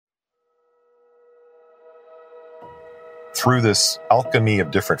through this alchemy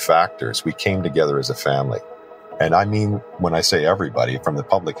of different factors, we came together as a family. And I mean, when I say everybody, from the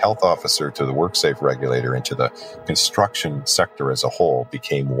public health officer to the WorkSafe regulator and to the construction sector as a whole,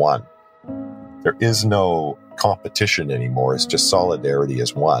 became one. There is no competition anymore. It's just solidarity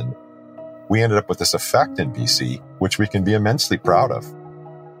as one. We ended up with this effect in BC, which we can be immensely proud of.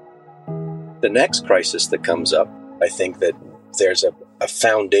 The next crisis that comes up, I think that there's a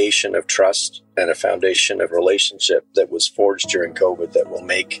foundation of trust and a foundation of relationship that was forged during COVID that will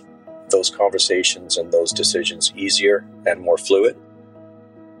make those conversations and those decisions easier and more fluid.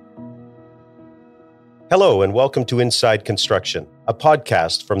 Hello, and welcome to Inside Construction, a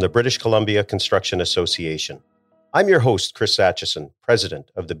podcast from the British Columbia Construction Association. I'm your host, Chris Atchison,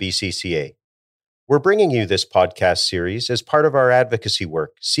 president of the BCCA. We're bringing you this podcast series as part of our advocacy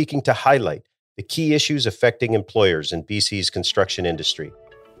work, seeking to highlight the key issues affecting employers in BC's construction industry.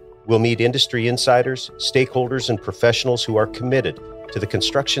 We'll meet industry insiders, stakeholders, and professionals who are committed to the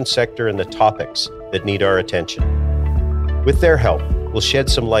construction sector and the topics that need our attention. With their help, we'll shed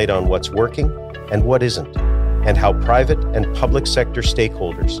some light on what's working and what isn't, and how private and public sector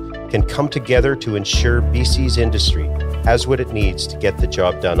stakeholders can come together to ensure BC's industry has what it needs to get the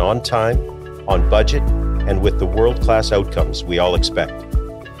job done on time, on budget, and with the world-class outcomes we all expect.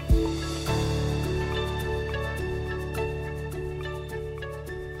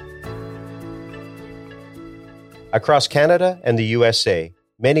 Across Canada and the USA,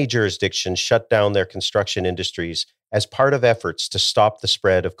 many jurisdictions shut down their construction industries as part of efforts to stop the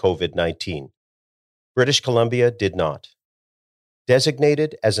spread of COVID-19. British Columbia did not.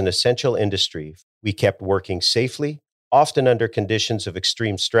 Designated as an essential industry, we kept working safely, often under conditions of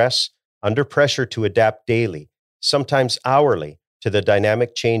extreme stress, under pressure to adapt daily, sometimes hourly, to the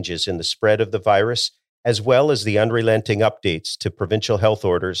dynamic changes in the spread of the virus, as well as the unrelenting updates to provincial health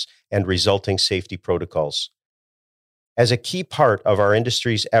orders and resulting safety protocols. As a key part of our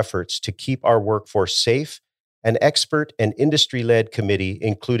industry's efforts to keep our workforce safe, an expert and industry-led committee,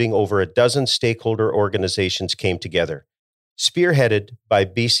 including over a dozen stakeholder organizations, came together, spearheaded by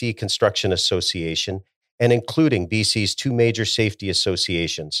BC Construction Association and including BC's two major safety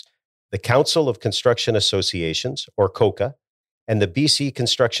associations, the Council of Construction Associations, or COCA, and the BC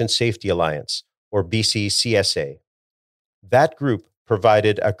Construction Safety Alliance, or BCCSA. That group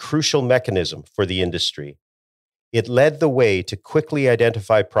provided a crucial mechanism for the industry. It led the way to quickly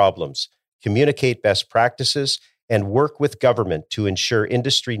identify problems, communicate best practices, and work with government to ensure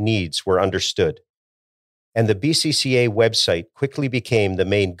industry needs were understood. And the BCCA website quickly became the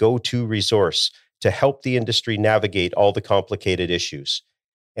main go-to resource to help the industry navigate all the complicated issues.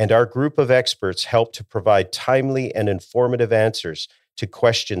 And our group of experts helped to provide timely and informative answers to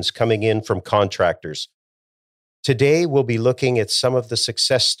questions coming in from contractors. Today, we'll be looking at some of the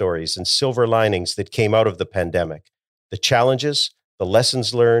success stories and silver linings that came out of the pandemic, the challenges, the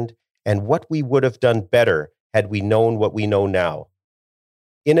lessons learned, and what we would have done better had we known what we know now.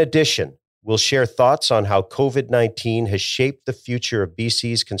 In addition, we'll share thoughts on how COVID-19 has shaped the future of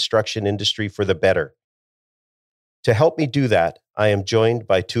BC's construction industry for the better. To help me do that, I am joined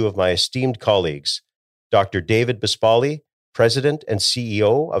by two of my esteemed colleagues, Dr. David Bispali, President and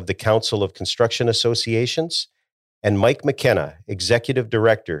CEO of the Council of Construction Associations, and Mike McKenna, Executive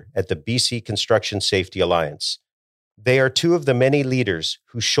Director at the BC Construction Safety Alliance. They are two of the many leaders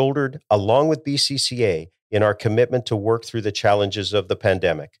who shouldered, along with BCCA, in our commitment to work through the challenges of the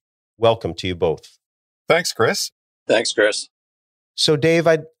pandemic. Welcome to you both. Thanks, Chris. Thanks, Chris. So, Dave,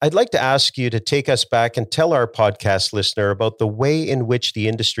 I'd like to ask you to take us back and tell our podcast listener about the way in which the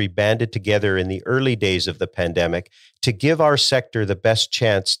industry banded together in the early days of the pandemic to give our sector the best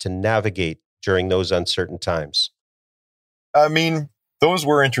chance to navigate during those uncertain times. I mean, those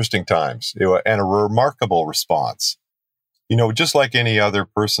were interesting times, and a remarkable response. Just like any other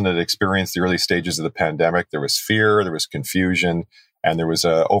person that experienced the early stages of the pandemic, there was fear, there was confusion, and there was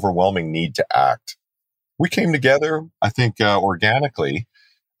an overwhelming need to act. We came together, I think, organically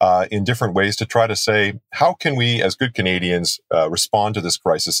in different ways to try to say, how can we, as good Canadians, respond to this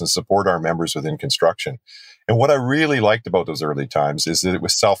crisis and support our members within construction? And what I really liked about those early times is that it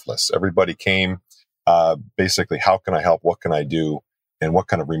was selfless. Everybody came basically, how can I help? What can I do? And what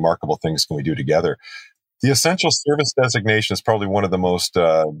kind of remarkable things can we do together? The essential service designation is probably one of the most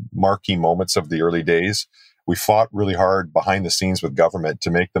marquee moments of the early days. We fought really hard behind the scenes with government to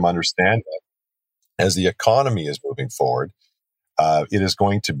make them understand that as the economy is moving forward, it is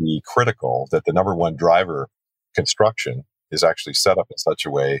going to be critical that the number one driver, construction, is actually set up in such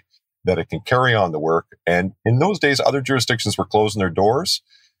a way that it can carry on the work. And in those days, other jurisdictions were closing their doors.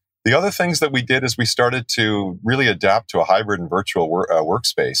 The other things that we did is we started to really adapt to a hybrid and virtual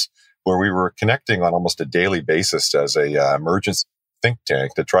workspace. where we were connecting on almost a daily basis as a emergency think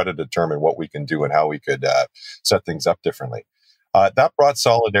tank to try to determine what we can do and how we could set things up differently. That brought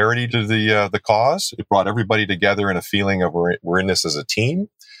solidarity to the cause. It brought everybody together in a feeling of we're in this as a team.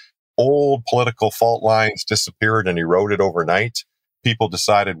 Old political fault lines disappeared and eroded overnight. People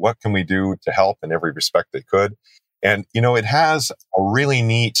decided, what can we do to help in every respect they could? And, it has a really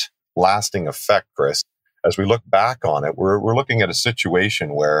neat lasting effect, Chris. As we look back on it, we're looking at a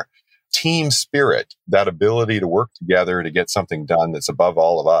situation where team spirit, that ability to work together to get something done that's above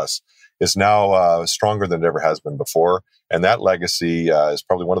all of us, is now stronger than it ever has been before. And that legacy is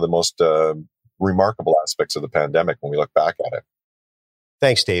probably one of the most remarkable aspects of the pandemic when we look back at it.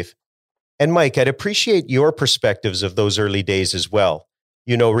 Thanks, Dave. And Mike, I'd appreciate your perspectives of those early days as well.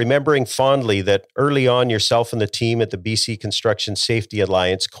 Remembering fondly that early on, yourself and the team at the BC Construction Safety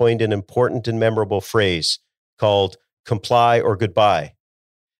Alliance coined an important and memorable phrase called comply or goodbye.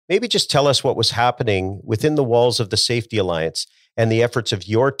 Maybe just tell us what was happening within the walls of the Safety Alliance and the efforts of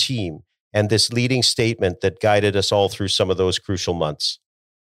your team and this leading statement that guided us all through some of those crucial months.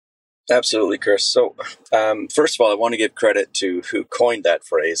 Absolutely, Chris. So, first of all, I want to give credit to who coined that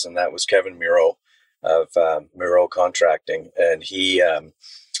phrase, and that was Kevin Miro of Miro Contracting. And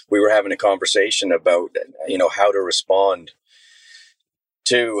we were having a conversation about, how to respond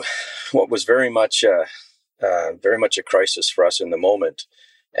to what was very much a crisis for us in the moment.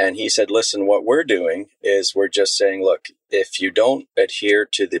 And he said, listen, what we're doing is we're just saying, look, if you don't adhere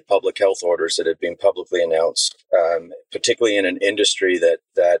to the public health orders that have been publicly announced, particularly in an industry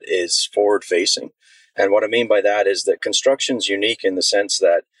that is forward facing. And what I mean by that is that construction's unique in the sense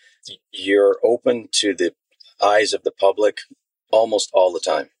that you're open to the eyes of the public almost all the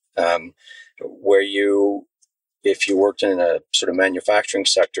time. If you worked in a sort of manufacturing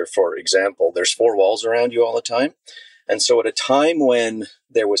sector, for example, there's four walls around you all the time. And so at a time when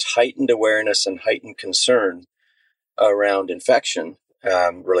there was heightened awareness and heightened concern around infection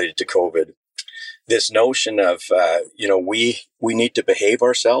related to COVID, this notion of, we need to behave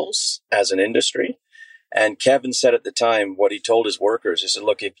ourselves as an industry. And Kevin said at the time, what he told his workers, he said,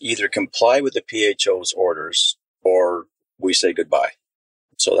 look, either comply with the PHO's orders or we say goodbye.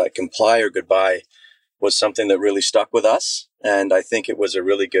 So that comply or goodbye was something that really stuck with us. And I think it was a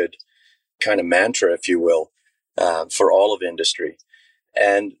really good kind of mantra, if you will, for all of industry.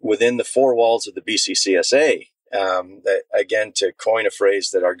 And within the four walls of the BCCSA, again, to coin a phrase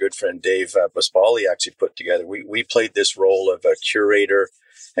that our good friend Dave Buspali actually put together, we played this role of a curator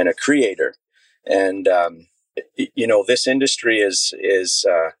and a creator. And, this industry is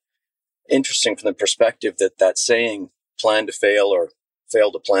interesting from the perspective that saying plan to fail or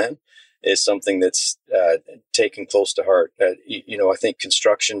fail to plan is something that's taken close to heart. I think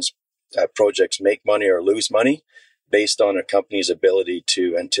construction's projects make money or lose money based on a company's ability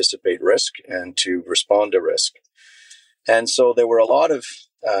to anticipate risk and to respond to risk. And so there were a lot of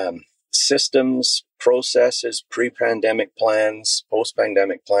systems, processes, pre-pandemic plans,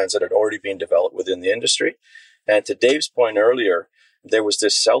 post-pandemic plans that had already been developed within the industry. And to Dave's point earlier, there was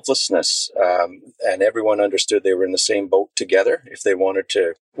this selflessness, and everyone understood they were in the same boat together. If they wanted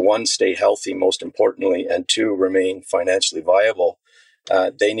to, one, stay healthy, most importantly, and two, remain financially viable,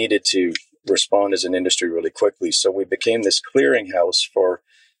 they needed to respond as an industry really quickly. So we became this clearinghouse for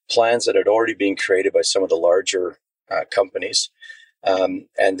plans that had already been created by some of the larger companies.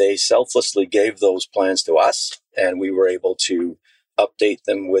 And they selflessly gave those plans to us, and we were able to update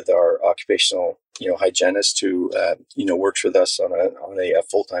them with our occupational, hygienist who, works with us on a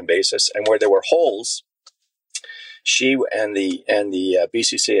full-time basis. And where there were holes, she and the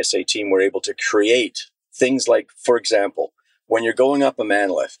BCCSA team were able to create things like, for example, when you're going up a man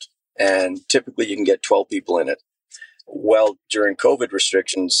lift, and typically you can get 12 people in it. Well, during COVID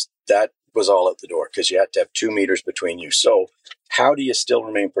restrictions, that was all out the door because you had to have 2 meters between you. So how do you still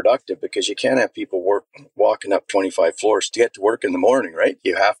remain productive? Because you can't have people walking up 25 floors to get to work in the morning, right?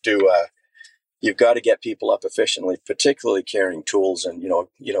 You have to, you've got to get people up efficiently, particularly carrying tools and,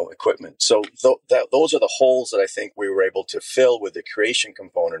 equipment. So those are the holes that I think we were able to fill with the creation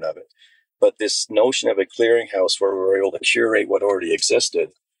component of it. But this notion of a clearinghouse where we were able to curate what already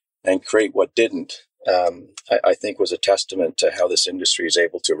existed and create what didn't, I think was a testament to how this industry is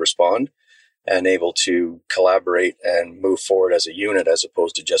able to respond and able to collaborate and move forward as a unit as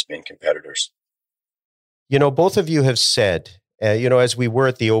opposed to just being competitors. Both of you have said, as we were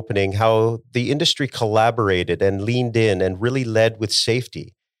at the opening, how the industry collaborated and leaned in and really led with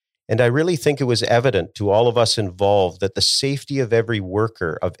safety. And I really think it was evident to all of us involved that the safety of every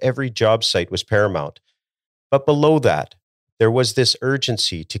worker, of every job site was paramount. But below that, there was this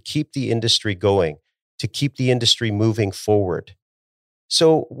urgency to keep the industry going, to keep the industry moving forward.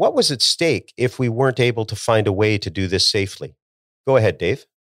 So, what was at stake if we weren't able to find a way to do this safely? Go ahead, Dave.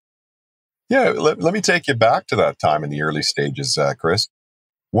 Yeah, let me take you back to that time in the early stages, Chris.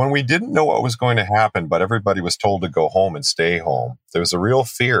 When we didn't know what was going to happen, but everybody was told to go home and stay home, there was a real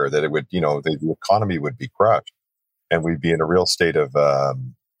fear that it would, the economy would be crushed and we'd be in a real state of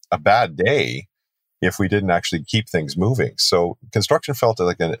a bad day if we didn't actually keep things moving. So construction felt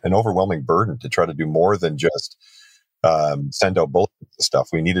like an overwhelming burden to try to do more than just send out bulletins and stuff.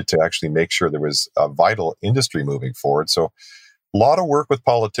 We needed to actually make sure there was a vital industry moving forward. So a lot of work with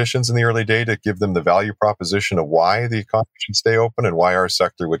politicians in the early day to give them the value proposition of why the economy should stay open and why our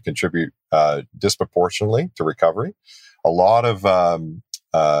sector would contribute disproportionately to recovery. A lot of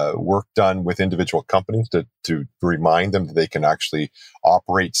work done with individual companies to remind them that they can actually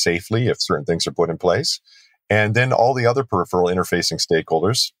operate safely if certain things are put in place. And then all the other peripheral interfacing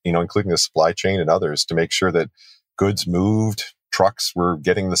stakeholders, including the supply chain and others, to make sure that goods moved, trucks were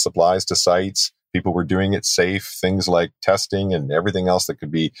getting the supplies to sites, people were doing it safe, things like testing and everything else that could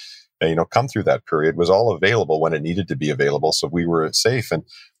be, come through that period was all available when it needed to be available. So we were safe. And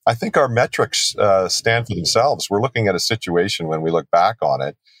I think our metrics stand for themselves. We're looking at a situation when we look back on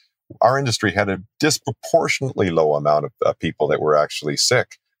it, our industry had a disproportionately low amount of people that were actually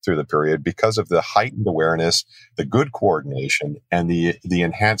sick through the period because of the heightened awareness, the good coordination, and the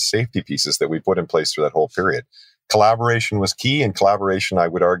enhanced safety pieces that we put in place through that whole period. Collaboration was key, and collaboration, I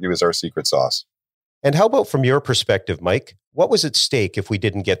would argue, is our secret sauce. And how about from your perspective, Mike? What was at stake if we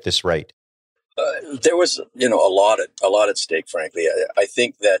didn't get this right? There was, a lot at stake, frankly. I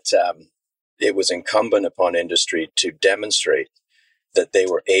think that it was incumbent upon industry to demonstrate that they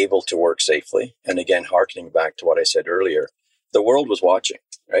were able to work safely. And again, hearkening back to what I said earlier, the world was watching,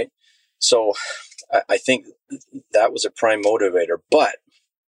 right? So I think that was a prime motivator. But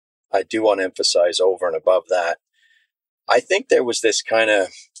I do want to emphasize over and above that, I think there was this kind of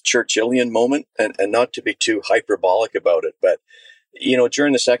Churchillian moment, and not to be too hyperbolic about it, but,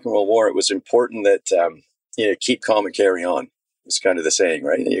 during the Second World War, it was important that, keep calm and carry on. It's kind of the saying,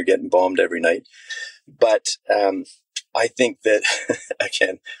 right? You're getting bombed every night. But I think that,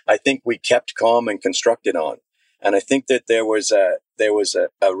 again, I think we kept calm and constructed on. And I think that there was a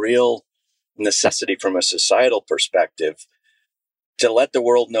real necessity from a societal perspective to let the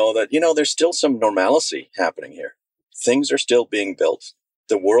world know that, there's still some normalcy happening here. Things are still being built.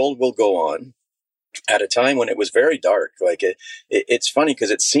 The world will go on at a time when it was very dark. Like it's funny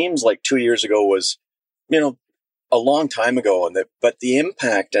because it seems like 2 years ago was, a long time ago. But the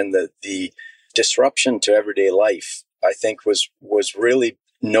impact and the disruption to everyday life, I think was really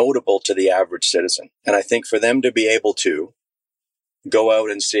notable to the average citizen. And I think for them to be able to go out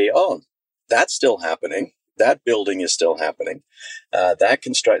and see, oh, that's still happening. That building is still happening.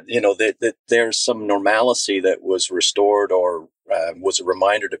 That there's some normalcy that was restored or was a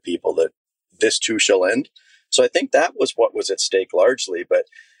reminder to people that this too shall end. So I think that was what was at stake largely. But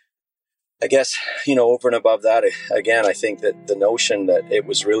I guess, over and above that, again, I think that the notion that it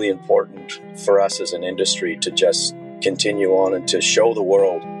was really important for us as an industry to just continue on and to show the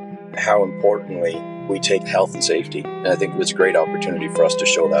world how importantly we take health and safety. And I think it was a great opportunity for us to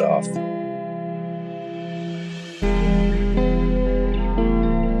show that off.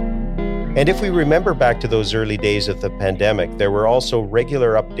 And if we remember back to those early days of the pandemic, there were also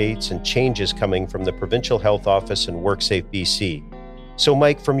regular updates and changes coming from the Provincial Health Office and WorkSafe BC. So,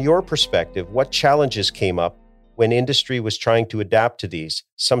 Mike, from your perspective, what challenges came up when industry was trying to adapt to these,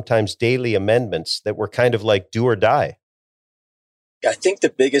 sometimes daily amendments that were kind of like do or die? I think the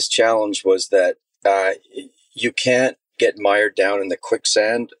biggest challenge was that you can't get mired down in the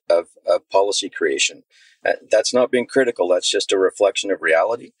quicksand of policy creation. That's not being critical. That's just a reflection of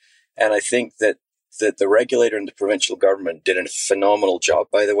reality. And I think that the regulator and the provincial government did a phenomenal job,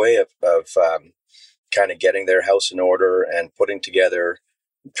 by the way, of kind of getting their house in order and putting together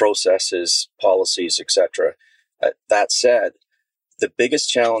processes, policies, etc. That said, the biggest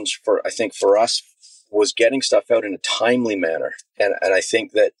challenge for us was getting stuff out in a timely manner. And I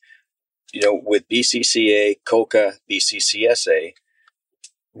think that, with BCCA, COCA, BCCSA,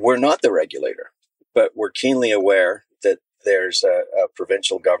 we're not the regulator, but we're keenly aware that there's a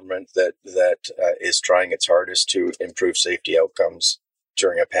provincial government that is trying its hardest to improve safety outcomes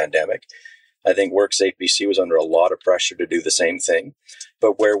during a pandemic. I think WorkSafe BC was under a lot of pressure to do the same thing.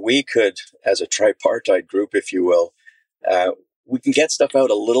 But where we could, as a tripartite group, if you will, we can get stuff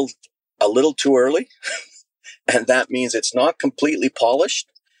out a little too early. And that means it's not completely polished.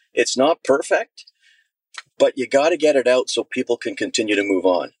 It's not perfect, but you got to get it out so people can continue to move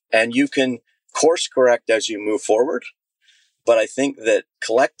on. And you can course correct as you move forward. But I think that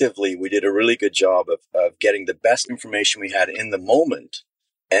collectively we did a really good job of getting the best information we had in the moment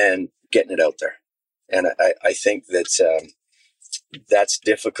and getting it out there. And I think that that's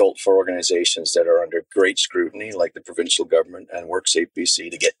difficult for organizations that are under great scrutiny, like the provincial government and WorkSafe BC,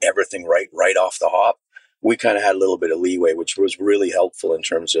 to get everything right off the hop. We kind of had a little bit of leeway, which was really helpful in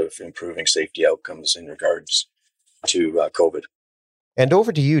terms of improving safety outcomes in regards to COVID. And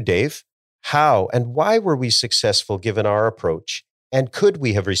over to you, Dave. How and why were we successful given our approach? And could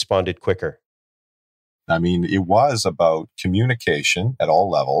we have responded quicker? I mean, it was about communication at all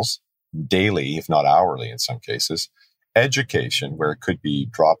levels, daily, if not hourly in some cases, education where it could be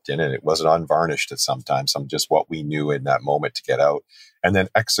dropped in and it wasn't unvarnished at sometimes, some just what we knew in that moment to get out, and then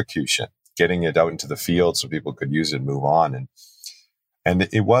execution, getting it out into the field so people could use it and move on. And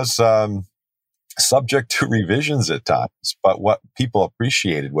it was subject to revisions at times, but what people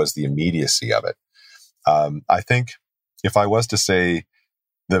appreciated was the immediacy of it. I think if I was to say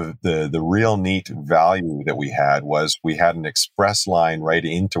the real neat value that we had was we had an express line right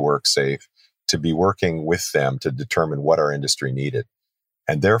into WorkSafe to be working with them to determine what our industry needed.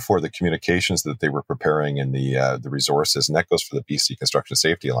 And therefore, the communications that they were preparing and the resources, and that goes for the BC Construction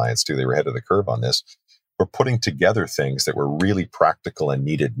Safety Alliance too, they were ahead of the curve on this, were putting together things that were really practical and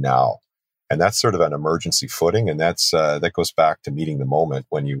needed now. And that's sort of an emergency footing. And that goes back to meeting the moment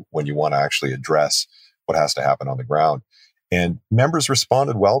when you want to actually address what has to happen on the ground. And members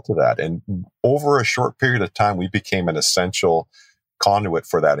responded well to that. And over a short period of time, we became an essential conduit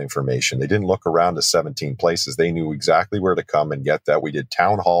for that information. They didn't look around to 17 places. They knew exactly where to come and get that. We did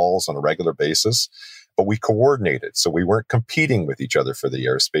town halls on a regular basis, but we coordinated. So we weren't competing with each other for the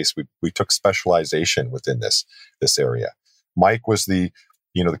airspace. We took specialization within this area. Mike was the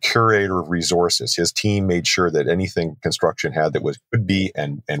curator of resources. His team made sure that anything construction had that could be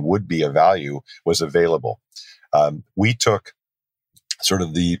and would be of value was available. We took sort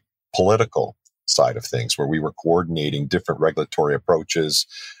of the political side of things where we were coordinating different regulatory approaches.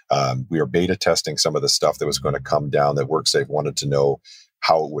 We were beta testing some of the stuff that was going to come down that WorkSafe wanted to know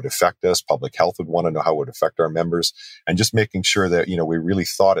how it would affect us. Public health would want to know how it would affect our members, and just making sure that, we really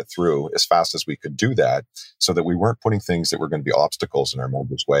thought it through as fast as we could do that so that we weren't putting things that were going to be obstacles in our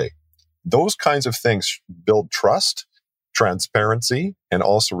members' way. Those kinds of things build trust, transparency, and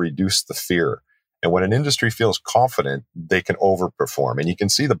also reduce the fear. And when an industry feels confident, they can overperform. And you can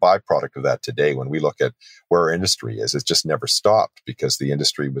see the byproduct of that today when we look at where our industry is. It's just never stopped because the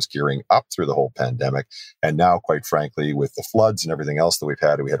industry was gearing up through the whole pandemic. And now, quite frankly, with the floods and everything else that we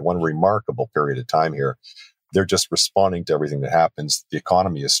had one remarkable period of time here. They're just responding to everything that happens. The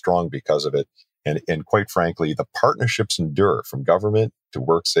economy is strong because of it. And quite frankly, the partnerships endure from government to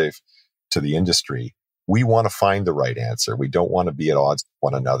WorkSafe to the industry. We want to find the right answer. We don't want to be at odds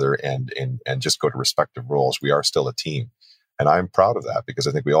with one another and just go to respective roles. We are still a team. And I'm proud of that because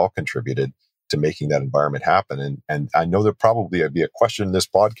I think we all contributed to making that environment happen. And I know there probably would be a question in this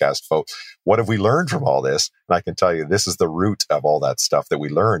podcast, folks. What have we learned from all this? And I can tell you, this is the root of all that stuff that we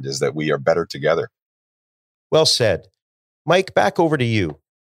learned is that we are better together. Well said. Mike, back over to you.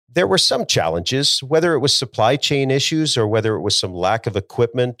 There were some challenges, whether it was supply chain issues or whether it was some lack of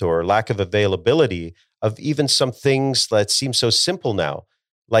equipment or lack of availability of even some things that seem so simple now,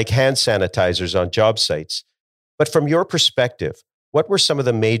 like hand sanitizers on job sites. But from your perspective, what were some of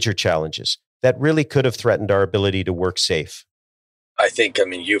the major challenges that really could have threatened our ability to work safe? I think,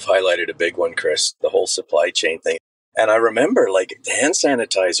 you've highlighted a big one, Chris, the whole supply chain thing. And I remember hand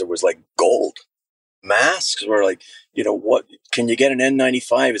sanitizer was like gold. Masks were like, what can you get an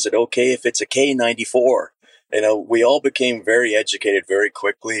N95? Is it okay if it's a K94? We all became very educated very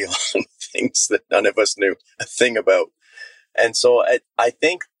quickly on things that none of us knew a thing about. And so I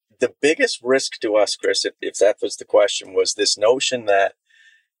think the biggest risk to us, Chris, if that was the question, was this notion that,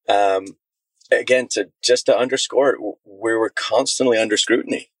 again, to underscore it, we were constantly under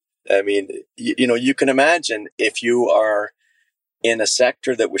scrutiny. You can imagine if you are in a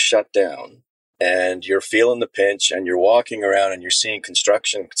sector that was shut down, and you're feeling the pinch and you're walking around and you're seeing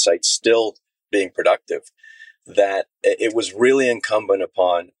construction sites still being productive, that it was really incumbent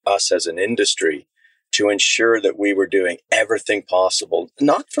upon us as an industry to ensure that we were doing everything possible,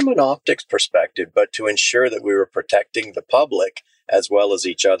 not from an optics perspective, but to ensure that we were protecting the public as well as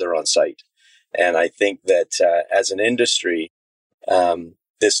each other on site. And I think that as an industry,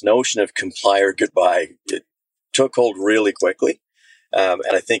 this notion of comply or goodbye, it took hold really quickly. And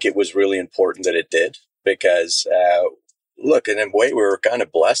I think it was really important that it did because, look, in a way, we were kind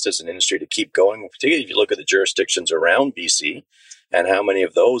of blessed as an industry to keep going, particularly if you look at the jurisdictions around BC and how many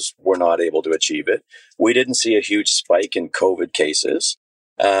of those were not able to achieve it. We didn't see a huge spike in COVID cases.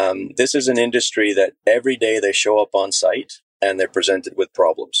 This is an industry that every day they show up on site and they're presented with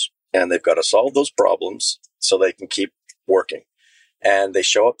problems, and they've got to solve those problems so they can keep working. And they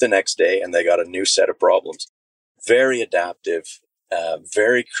show up the next day and they got a new set of problems. Very adaptive,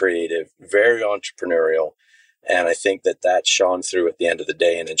 very creative, very entrepreneurial. And I think that shone through at the end of the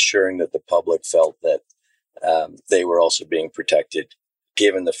day in ensuring that the public felt that they were also being protected,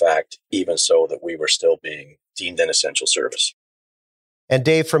 given the fact, even so, that we were still being deemed an essential service. And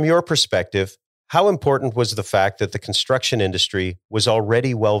Dave, from your perspective, how important was the fact that the construction industry was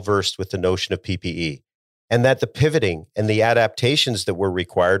already well-versed with the notion of PPE, and that the pivoting and the adaptations that were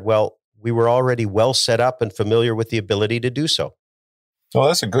required, well, we were already well set up and familiar with the ability to do so? Well,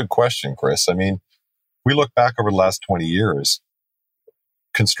 that's a good question, Chris. I mean, we look back over the last 20 years,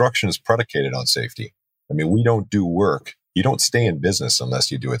 construction is predicated on safety. I mean, we don't do work. You don't stay in business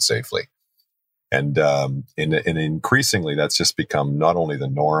unless you do it safely. And increasingly, that's just become not only the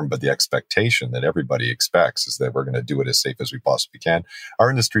norm, but the expectation that everybody expects is that we're going to do it as safe as we possibly can. Our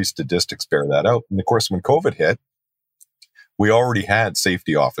industry statistics bear that out. And of course, when COVID hit, we already had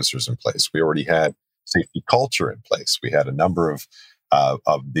safety officers in place. We already had safety culture in place. We had a number of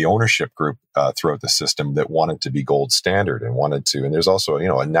the ownership group throughout the system that wanted to be gold standard and wanted to. And there's also,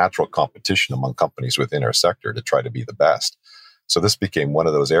 a natural competition among companies within our sector to try to be the best. So this became one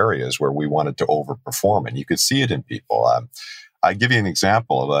of those areas where we wanted to overperform, and you could see it in people. I give you an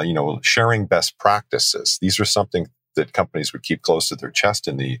example of, sharing best practices. These are something that companies would keep close to their chest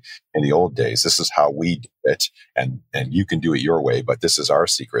in the old days. This is how we do it, and you can do it your way, but this is our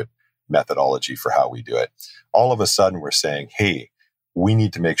secret methodology for how we do it. All of a sudden, we're saying, hey, we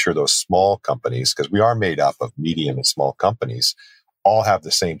need to make sure those small companies, because we are made up of medium and small companies, all have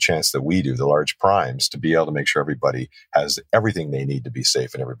the same chance that we do, the large primes, to be able to make sure everybody has everything they need to be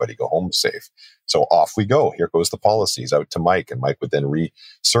safe and everybody go home safe. So off we go. Here goes the policies out to Mike, and Mike would then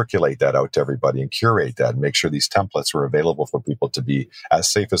recirculate that out to everybody and curate that and make sure these templates were available for people to be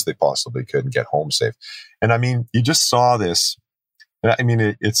as safe as they possibly could and get home safe. And I mean, you just saw this. I mean,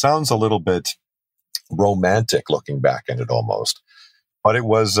 it sounds a little bit romantic looking back at it almost, but it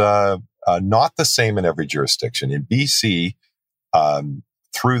was not the same in every jurisdiction. In BC,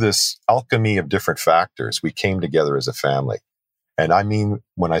 through this alchemy of different factors, we came together as a family. And I mean,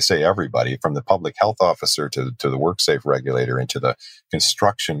 when I say everybody, from the public health officer to the WorkSafe regulator and to the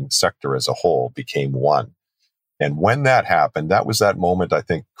construction sector as a whole, became one. And when that happened, that was that moment, I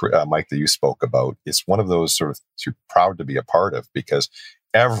think, Mike, that you spoke about. It's one of those sort of you're proud to be a part of, because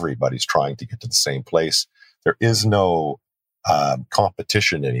everybody's trying to get to the same place. There is no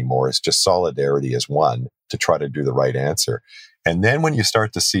competition anymore. It's just solidarity as one to try to do the right answer. And then when you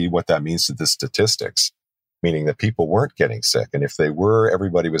start to see what that means to the statistics, meaning that people weren't getting sick, and if they were,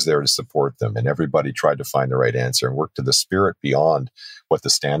 everybody was there to support them, and everybody tried to find the right answer and work to the spirit beyond what the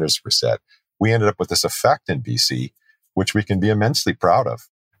standards were set, we ended up with this effect in BC, which we can be immensely proud of.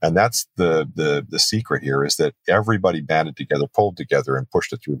 And that's the secret here, is that everybody banded together, pulled together, and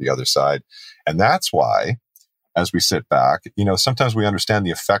pushed it through the other side. And that's why, as we sit back, sometimes we understand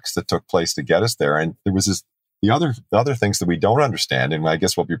the effects that took place to get us there. And there was the other things that we don't understand, and I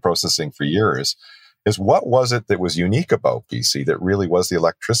guess we'll be processing for years, is what was it that was unique about BC that really was the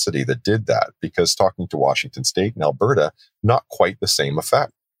electricity that did that? Because talking to Washington State and Alberta, not quite the same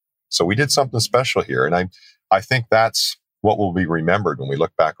effect. So we did something special here. And I think that's what will be remembered when we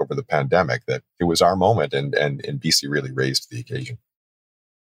look back over the pandemic, that it was our moment, and BC really raised the occasion.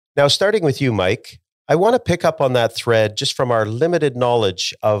 Now, starting with you, Mike, I want to pick up on that thread just from our limited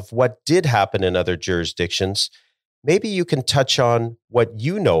knowledge of what did happen in other jurisdictions. Maybe you can touch on what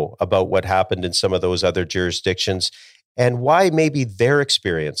you know about what happened in some of those other jurisdictions and why maybe their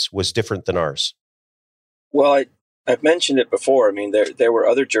experience was different than ours. Well, I've mentioned it before. I mean, there were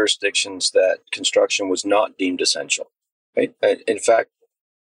other jurisdictions that construction was not deemed essential. Right? In fact,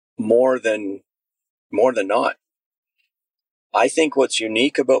 more than not. I think what's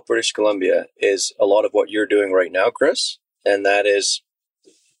unique about British Columbia is a lot of what you're doing right now, Chris, and that is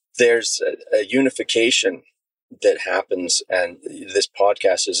there's a unification that happens, and this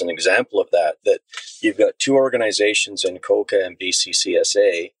podcast is an example of that you've got two organizations in COCA and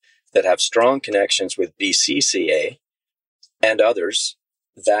BCCSA that have strong connections with BCCA and others,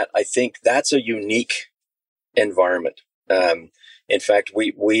 that I think that's a unique environment. In fact,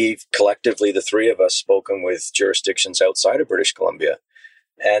 we've collectively, the three of us, spoken with jurisdictions outside of British Columbia,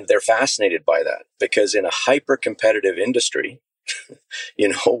 and they're fascinated by that, because in a hyper-competitive industry,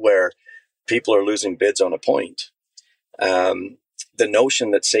 where people are losing bids on a point, the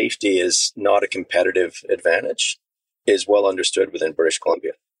notion that safety is not a competitive advantage is well understood within British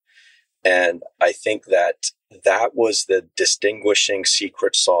Columbia. And I think that was the distinguishing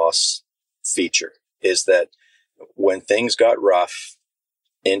secret sauce feature, is that when things got rough,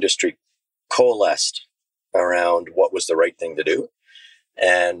 industry coalesced around what was the right thing to do.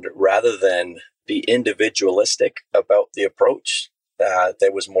 And rather than be individualistic about the approach,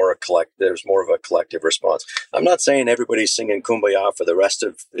 there was more of a collective response. I'm not saying everybody's singing Kumbaya for the rest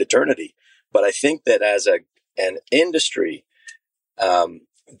of eternity, but I think that as an industry,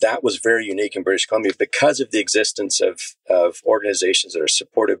 that was very unique in British Columbia because of the existence of organizations that are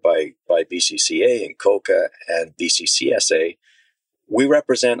supported by BCCA and COCA and BCCSA. We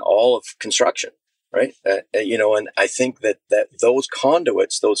represent all of construction, right? And I think that those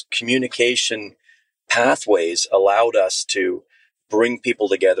conduits, those communication pathways allowed us to bring people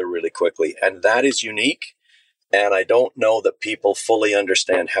together really quickly. And that is unique. And I don't know that people fully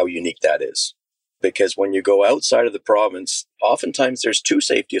understand how unique that is. Because when you go outside of the province, oftentimes there's two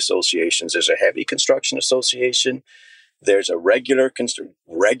safety associations. There's a heavy construction association. There's a regular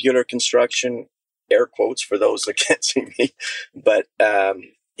construction, air quotes for those that can't see me. But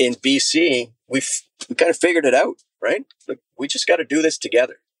in BC, we kind of figured it out, right? We just got to do this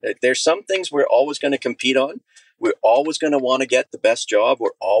together. There's some things we're always going to compete on. We're always going to want to get the best job. We're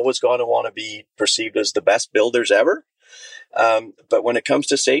always going to want to be perceived as the best builders ever. But when it comes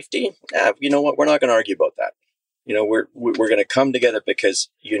to safety, you know what? We're not going to argue about that. You know, we're going to come together because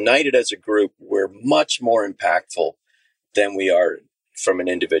united as a group, we're much more impactful than we are from an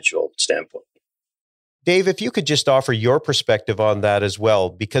individual standpoint. Dave, if you could just offer your perspective on that as well,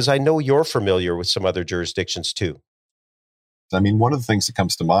 because I know you're familiar with some other jurisdictions too. I mean, one of the things that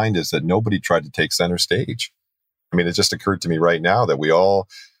comes to mind is that nobody tried to take center stage. I mean, it just occurred to me right now that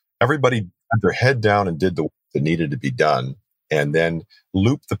everybody had their head down and did the work that needed to be done, and then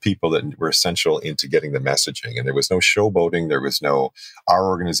looped the people that were essential into getting the messaging. And there was no showboating. There was no, our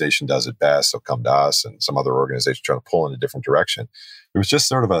organization does it best, so come to us, and some other organization trying to pull in a different direction. It was just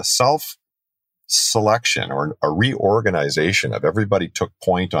sort of a self-selection or a reorganization of everybody took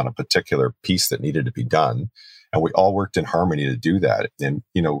point on a particular piece that needed to be done. And we all worked in harmony to do that. And,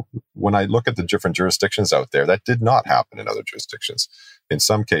 you know, when I look at the different jurisdictions out there, that did not happen in other jurisdictions. In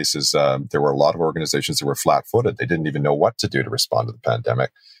some cases, there were a lot of organizations that were flat-footed. They didn't even know what to do to respond to the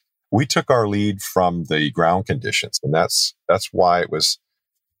pandemic. We took our lead from the ground conditions. And that's why it was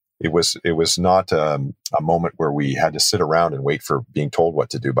not a moment where we had to sit around and wait for being told what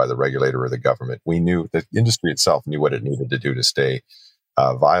to do by the regulator or the government. We knew the industry itself knew what it needed to do to stay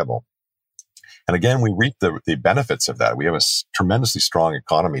viable. And again, we reap the benefits of that. We have a tremendously strong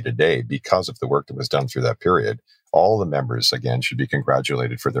economy today because of the work that was done through that period. All the members, again, should be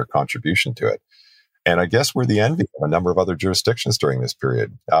congratulated for their contribution to it. And I guess we're the envy of a number of other jurisdictions during this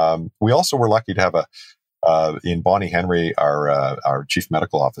period. We also were lucky to have in Bonnie Henry, our chief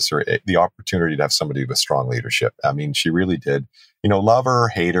medical officer, the opportunity to have somebody with strong leadership. I mean, she really did, you know, love her,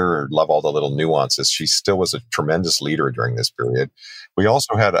 hate her, or love all the little nuances. She still was a tremendous leader during this period. We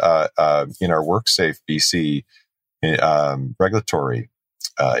also had in our WorkSafe BC regulatory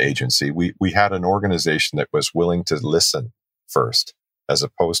agency, we had an organization that was willing to listen first, as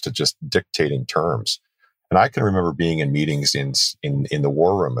opposed to just dictating terms. And I can remember being in meetings in the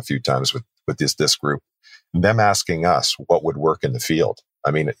war room a few times with this group, and them asking us what would work in the field.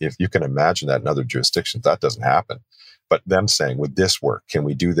 I mean, if you can imagine that in other jurisdictions, that doesn't happen. But them saying, would this work? Can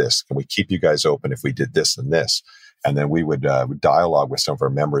we do this? Can we keep you guys open if we did this and this? And then we would dialogue with some of our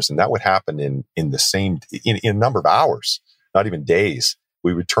members, and that would happen in a number of hours, not even days.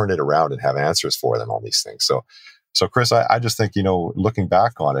 We would turn it around and have answers for them on these things. So Chris, I just think, you know, looking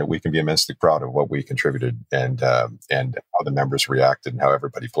back on it, we can be immensely proud of what we contributed and how the members reacted and how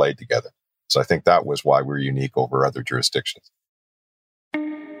everybody played together. So I think that was why we're unique over other jurisdictions.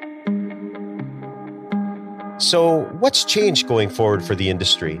 So what's changed going forward for the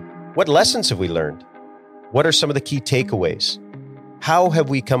industry? What lessons have we learned? What are some of the key takeaways? How have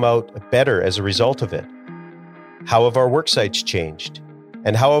we come out better as a result of it? How have our work sites changed?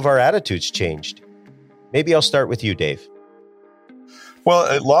 And how have our attitudes changed? Maybe I'll start with you, Dave.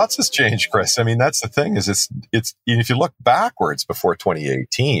 Well, lots has changed, Chris. I mean, that's the thing is it's if you look backwards before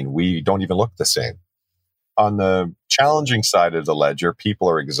 2018, we don't even look the same. On the challenging side of the ledger, people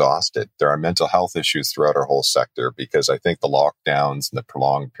are exhausted. There are mental health issues throughout our whole sector because I think the lockdowns and the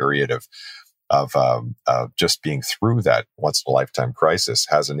prolonged period of just being through that once in a lifetime crisis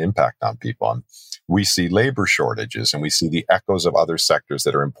has an impact on people. We see labor shortages and we see the echoes of other sectors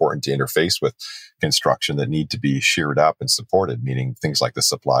that are important to interface with construction that need to be sheared up and supported, meaning things like the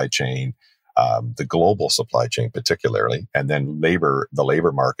supply chain, the global supply chain particularly, and then the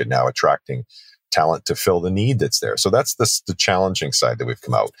labor market now attracting talent to fill the need that's there. So that's the challenging side that we've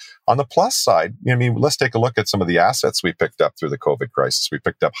come out. On the plus side, I mean, let's take a look at some of the assets we picked up through the COVID crisis. We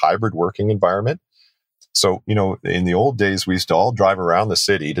picked up hybrid working environment. So, in the old days, we used to all drive around the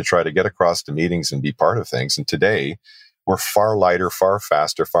city to try to get across to meetings and be part of things. And today, we're far lighter, far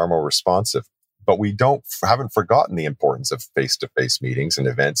faster, far more responsive. But we haven't forgotten the importance of face-to-face meetings and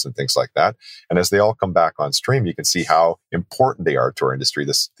events and things like that. And as they all come back on stream, you can see how important they are to our industry.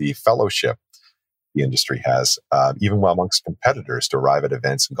 The fellowship the industry has, even amongst competitors, to arrive at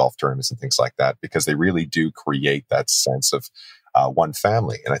events and golf tournaments and things like that, because they really do create that sense of one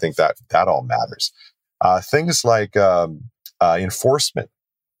family. And I think that all matters. Things like enforcement.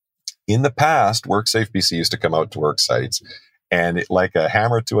 In the past, WorkSafe BC used to come out to work sites and like a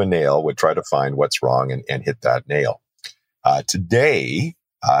hammer to a nail would try to find what's wrong and hit that nail. Today,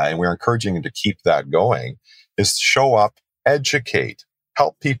 and we're encouraging them to keep that going, is show up, educate,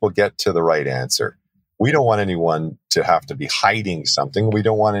 help people get to the right answer. We don't want anyone to have to be hiding something. We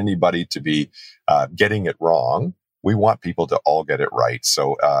don't want anybody to be getting it wrong. We want people to all get it right.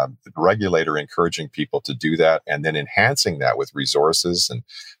 So the regulator encouraging people to do that and then enhancing that with resources and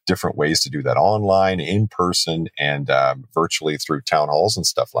different ways to do that online, in person, and virtually through town halls and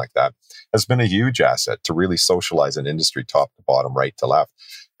stuff like that has been a huge asset to really socialize an industry top to bottom, right to left.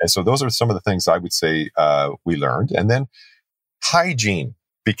 And so those are some of the things I would say we learned. And then hygiene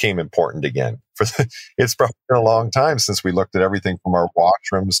became important again. It's probably been a long time since we looked at everything from our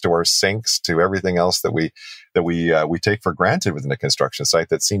washrooms to our sinks to everything else that we take for granted within a construction site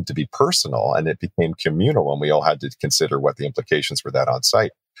that seemed to be personal, and it became communal, and we all had to consider what the implications were that on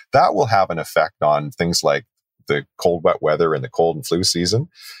site. That will have an effect on things like the cold, wet weather and the cold and flu season.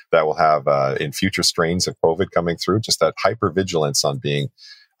 That will have in future strains of COVID coming through, just that hypervigilance on being,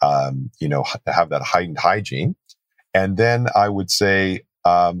 have that heightened hygiene. And then I would say,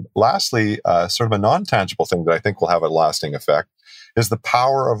 lastly, sort of a non-tangible thing that I think will have a lasting effect is the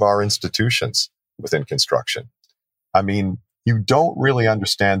power of our institutions within construction. I mean, you don't really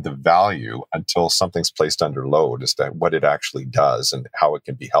understand the value until something's placed under load as to what it actually does and how it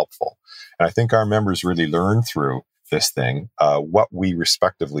can be helpful. And I think our members really learn through this thing, what we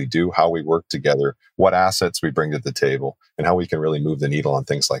respectively do, how we work together, what assets we bring to the table, and how we can really move the needle on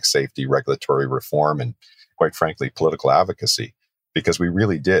things like safety, regulatory reform, and quite frankly, political advocacy. Because we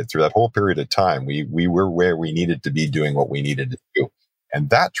really did, through that whole period of time, we were where we needed to be doing what we needed to do. And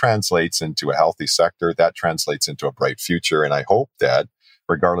that translates into a healthy sector. That translates into a bright future. And I hope that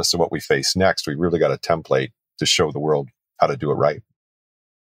regardless of what we face next, we really got a template to show the world how to do it right.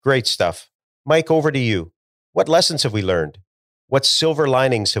 Great stuff. Mike, over to you. What lessons have we learned? What silver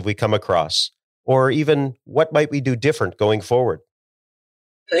linings have we come across? Or even what might we do different going forward?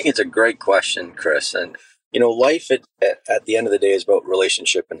 I think it's a great question, Chris. And life at the end of the day is about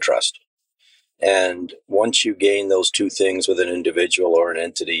relationship and trust. And once you gain those two things with an individual or an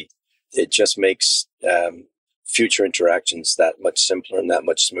entity, it just makes future interactions that much simpler and that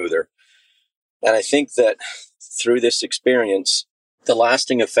much smoother. And I think that through this experience, the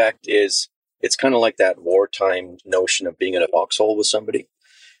lasting effect is it's kind of like that wartime notion of being in a foxhole with somebody.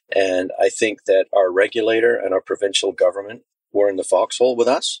 And I think that our regulator and our provincial government were in the foxhole with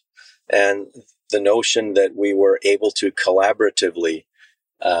us. And the notion that we were able to collaboratively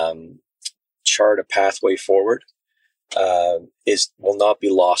chart a pathway forward will not be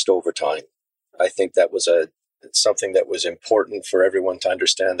lost over time. I think that was something that was important for everyone to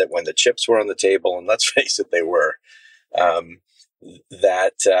understand, that when the chips were on the table, and let's face it, they were, we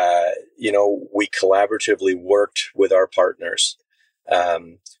collaboratively worked with our partners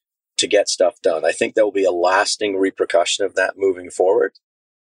to get stuff done. I think there will be a lasting repercussion of that moving forward.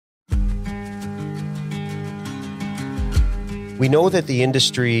 We know that the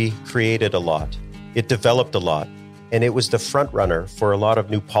industry created a lot, it developed a lot, and it was the front runner for a lot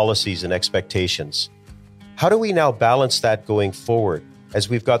of new policies and expectations. How do we now balance that going forward as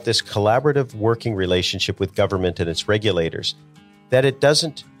we've got this collaborative working relationship with government and its regulators, that it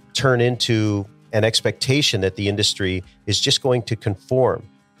doesn't turn into an expectation that the industry is just going to conform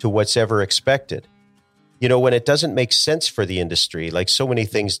to what's ever expected? When it doesn't make sense for the industry, like so many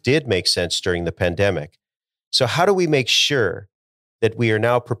things did make sense during the pandemic. So how do we make sure that we are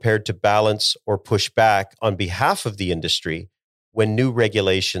now prepared to balance or push back on behalf of the industry when new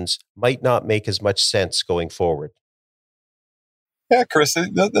regulations might not make as much sense going forward? Yeah, Chris,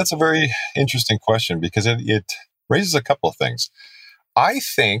 that's a very interesting question because it raises a couple of things. I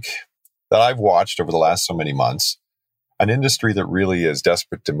think that I've watched over the last so many months an industry that really is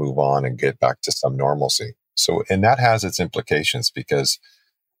desperate to move on and get back to some normalcy. So, and that has its implications because,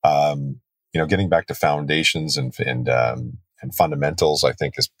 getting back to foundations and fundamentals, I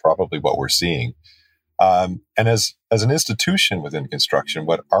think, is probably what we're seeing. And as an institution within construction,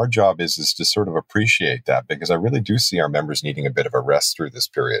 what our job is to sort of appreciate that, because I really do see our members needing a bit of a rest through this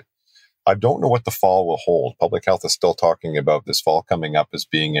period. I don't know what the fall will hold. Public health is still talking about this fall coming up as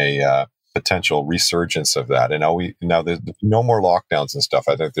being a potential resurgence of that. And now there's no more lockdowns and stuff.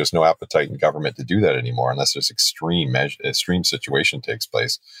 I think there's no appetite in government to do that anymore unless there's extreme situation takes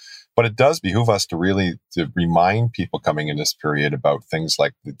place. But it does behoove us to remind people coming in this period about things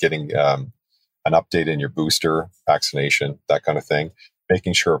like getting an update in your booster vaccination, that kind of thing,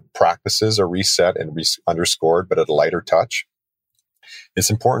 making sure practices are reset and underscored, but at a lighter touch. It's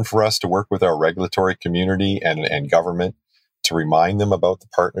important for us to work with our regulatory community and government to remind them about the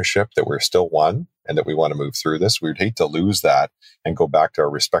partnership, that we're still one and that we want to move through this. We'd hate to lose that and go back to our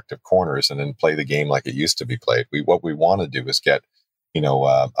respective corners and then play the game like it used to be played. What we want to do is get,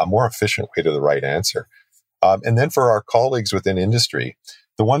 a more efficient way to the right answer. And then for our colleagues within industry,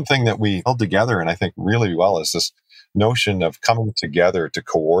 the one thing that we held together, and I think really well, is this notion of coming together to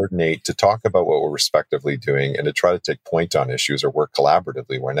coordinate, to talk about what we're respectively doing, and to try to take point on issues or work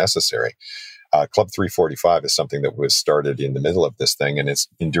collaboratively where necessary. Club 345 is something that was started in the middle of this thing, and it's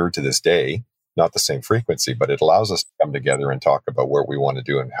endured to this day, not the same frequency, but it allows us to come together and talk about what we want to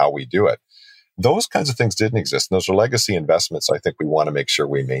do and how we do it. Those kinds of things didn't exist. And those are legacy investments I think we want to make sure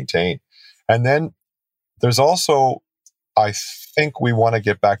we maintain. And then there's also, I think we want to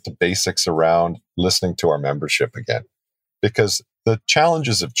get back to basics around listening to our membership again, because the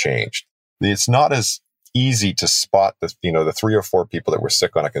challenges have changed. It's not as easy to spot the 3 or 4 people that were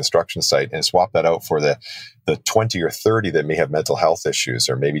sick on a construction site and swap that out for the 20 or 30 that may have mental health issues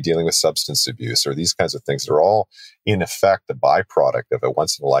or maybe dealing with substance abuse or these kinds of things. They're all, in effect, a byproduct of a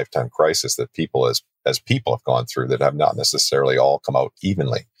once-in-a-lifetime crisis that people as people have gone through that have not necessarily all come out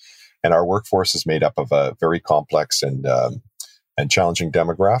evenly. And our workforce is made up of a very complex and challenging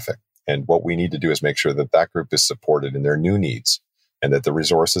demographic. And what we need to do is make sure that that group is supported in their new needs and that the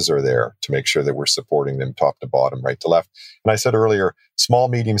resources are there to make sure that we're supporting them top to bottom, right to left. And I said earlier, small,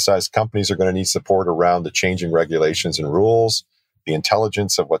 medium-sized companies are going to need support around the changing regulations and rules, the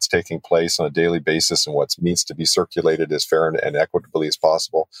intelligence of what's taking place on a daily basis and what needs to be circulated as fair and equitably as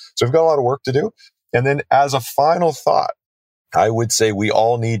possible. So we've got a lot of work to do. And then as a final thought, I would say we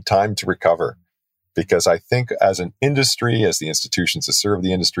all need time to recover. Because I think as an industry, as the institutions that serve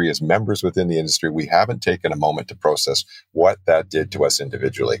the industry, as members within the industry, we haven't taken a moment to process what that did to us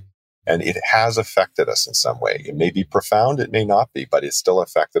individually. And it has affected us in some way. It may be profound, it may not be, but it still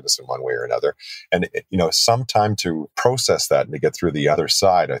affected us in one way or another. And, some time to process that and to get through the other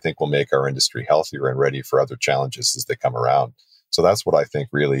side, I think will make our industry healthier and ready for other challenges as they come around. So that's what I think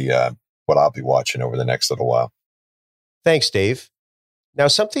really, what I'll be watching over the next little while. Thanks, Dave. Now,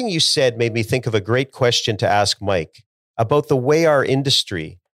 something you said made me think of a great question to ask Mike about the way our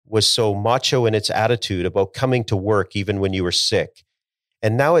industry was so macho in its attitude about coming to work even when you were sick.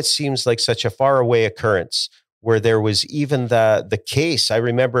 And now it seems like such a faraway occurrence where there was even the case. I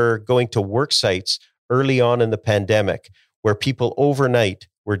remember going to work sites early on in the pandemic where people overnight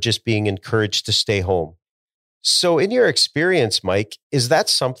were just being encouraged to stay home. So in your experience, Mike, is that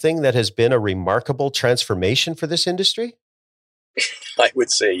something that has been a remarkable transformation for this industry? I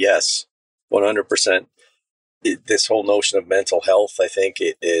would say yes, 100%. This whole notion of mental health, I think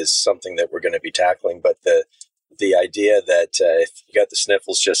it is something that we're going to be tackling. But the idea that if you got the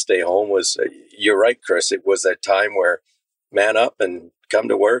sniffles, just stay home was, you're right, Chris. It was that time where man up and come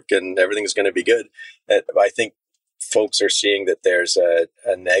to work and everything's going to be good. I think folks are seeing that there's a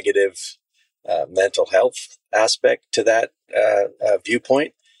negative mental health aspect to that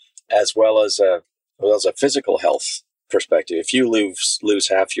viewpoint, as well as a physical health perspective. If you lose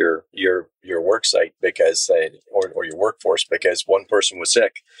half your work site because or your workforce because one person was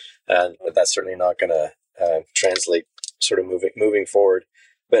sick, that's certainly not going to translate sort of moving forward.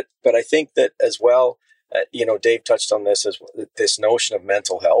 But I think that as well, Dave touched on this this notion of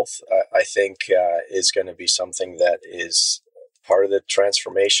mental health. I think is going to be something that is part of the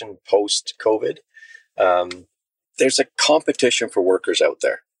transformation post COVID. There's a competition for workers out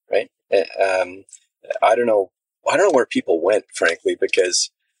there, right? I don't know where people went, frankly, because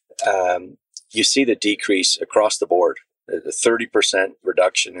you see the decrease across the board, the 30%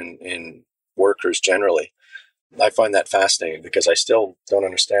 reduction in workers generally. I find that fascinating because I still don't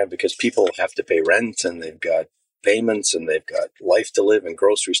understand, because people have to pay rent and they've got payments and they've got life to live and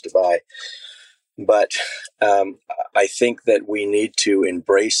groceries to buy. But I think that we need to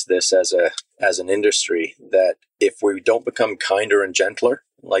embrace this as an industry, that if we don't become kinder and gentler,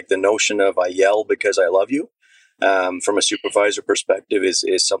 like the notion of I yell because I love you, from a supervisor perspective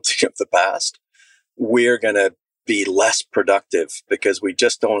is something of the past. We're going to be less productive because we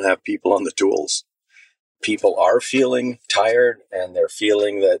just don't have people on the tools. People are feeling tired and they're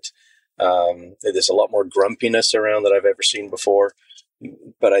feeling that there's a lot more grumpiness around that I've ever seen before.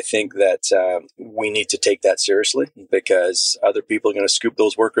 But I think that we need to take that seriously, because other people are going to scoop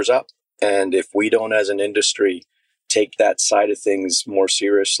those workers up. And if we don't, as an industry, take that side of things more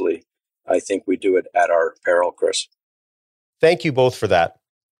seriously, I think we do it at our peril, Chris. Thank you both for that.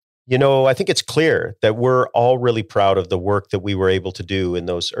 I think it's clear that we're all really proud of the work that we were able to do in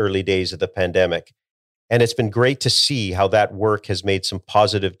those early days of the pandemic. And it's been great to see how that work has made some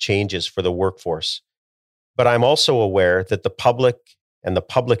positive changes for the workforce. But I'm also aware that the public and the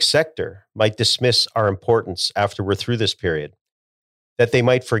public sector might dismiss our importance after we're through this period, that they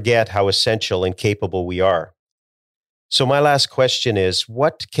might forget how essential and capable we are. So my last question is,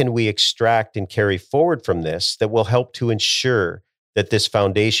 what can we extract and carry forward from this that will help to ensure that this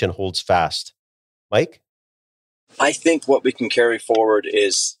foundation holds fast? Mike? I think what we can carry forward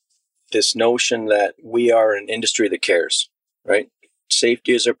is this notion that we are an industry that cares, right?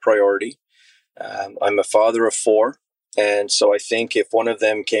 Safety is a priority. I'm a father of 4. And so I think if one of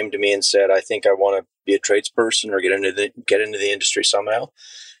them came to me and said, I think I want to be a tradesperson or get into the industry somehow,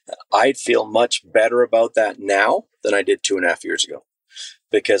 I'd feel much better about that now than I did 2.5 years ago.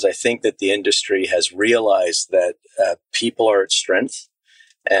 Because I think that the industry has realized that people are its strength,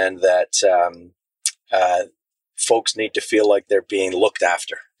 and that folks need to feel like they're being looked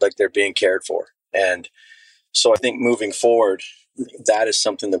after, like they're being cared for. And so I think moving forward, that is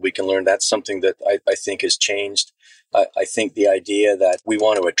something that we can learn. That's something that I think has changed. I think the idea that we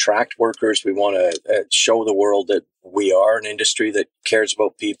want to attract workers, we want to show the world that we are an industry that cares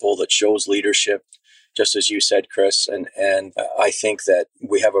about people, that shows leadership, just as you said, Chris. And I think that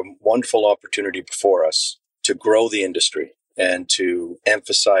we have a wonderful opportunity before us to grow the industry and to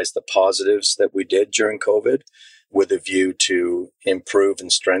emphasize the positives that we did during COVID with a view to improve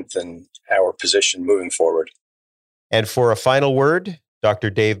and strengthen our position moving forward. And for a final word, Dr.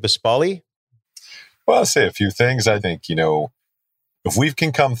 Dave Bespali. Well, I'll say a few things. I think, if we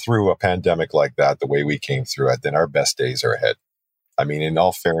can come through a pandemic like that, the way we came through it, then our best days are ahead. I mean, in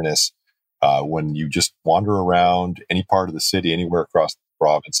all fairness, when you just wander around any part of the city, anywhere across the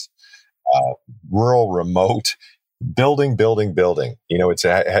province, rural, remote, building, it's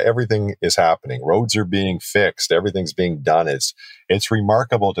everything is happening. Roads are being fixed. Everything's being done. It's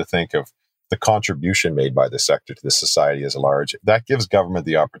remarkable to think of the contribution made by the sector to the society as large. That gives government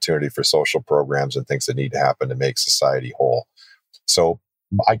the opportunity for social programs and things that need to happen to make society whole. So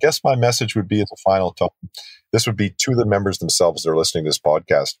I guess my message would be, as a final topic, this would be to the members themselves that are listening to this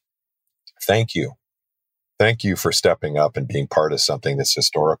podcast. Thank you. Thank you for stepping up and being part of something that's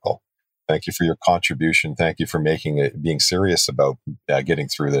historical. Thank you for your contribution. Thank you for being serious about getting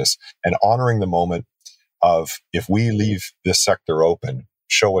through this and honoring the moment of, if we leave this sector open,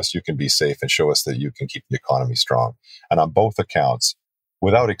 show us you can be safe and show us that you can keep the economy strong. And on both accounts,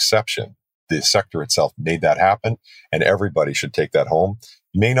 without exception, the sector itself made that happen, and everybody should take that home.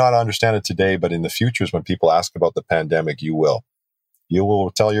 You may not understand it today, but in the futures, when people ask about the pandemic, you will. You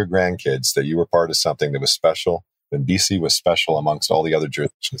will tell your grandkids that you were part of something that was special, and BC was special amongst all the other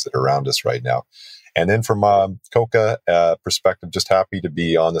jurisdictions that are around us right now. And then from COCA perspective, just happy to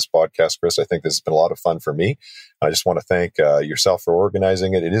be on this podcast, Chris. I think this has been a lot of fun for me. I just want to thank yourself for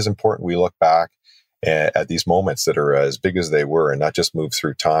organizing it. It is important we look back at these moments that are as big as they were and not just move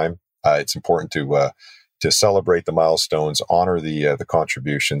through time. It's important to celebrate the milestones, honor the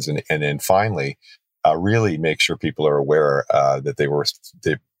contributions, and then finally, really make sure people are aware that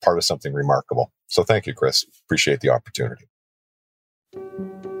they're part of something remarkable. So thank you, Chris. Appreciate the opportunity.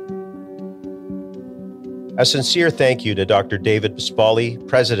 A sincere thank you to Dr. David Bespali,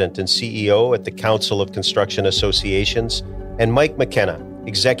 President and CEO at the Council of Construction Associations, and Mike McKenna,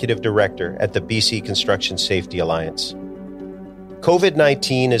 Executive Director at the BC Construction Safety Alliance.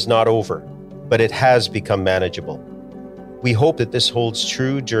 COVID-19 is not over, but it has become manageable. We hope that this holds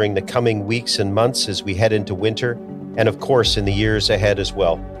true during the coming weeks and months as we head into winter, and of course in the years ahead as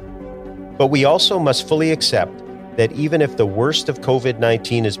well. But we also must fully accept that even if the worst of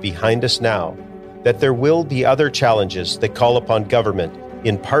COVID-19 is behind us now, that there will be other challenges that call upon government,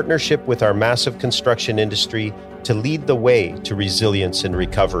 in partnership with our massive construction industry, to lead the way to resilience and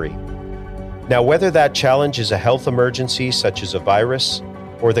recovery. Now, whether that challenge is a health emergency such as a virus,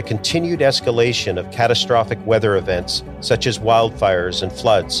 or the continued escalation of catastrophic weather events such as wildfires and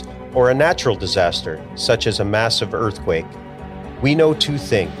floods, or a natural disaster such as a massive earthquake, we know 2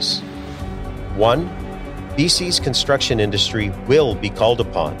 things. 1, BC's construction industry will be called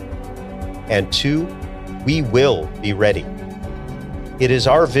upon. And 2, we will be ready. It is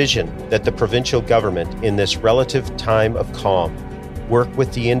our vision that the provincial government, in this relative time of calm, work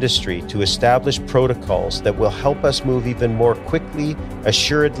with the industry to establish protocols that will help us move even more quickly,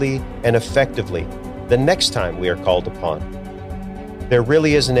 assuredly, and effectively the next time we are called upon. There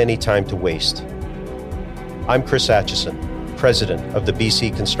really isn't any time to waste. I'm Chris Atchison, President of the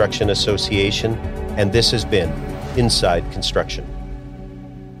BC Construction Association, and this has been Inside Construction.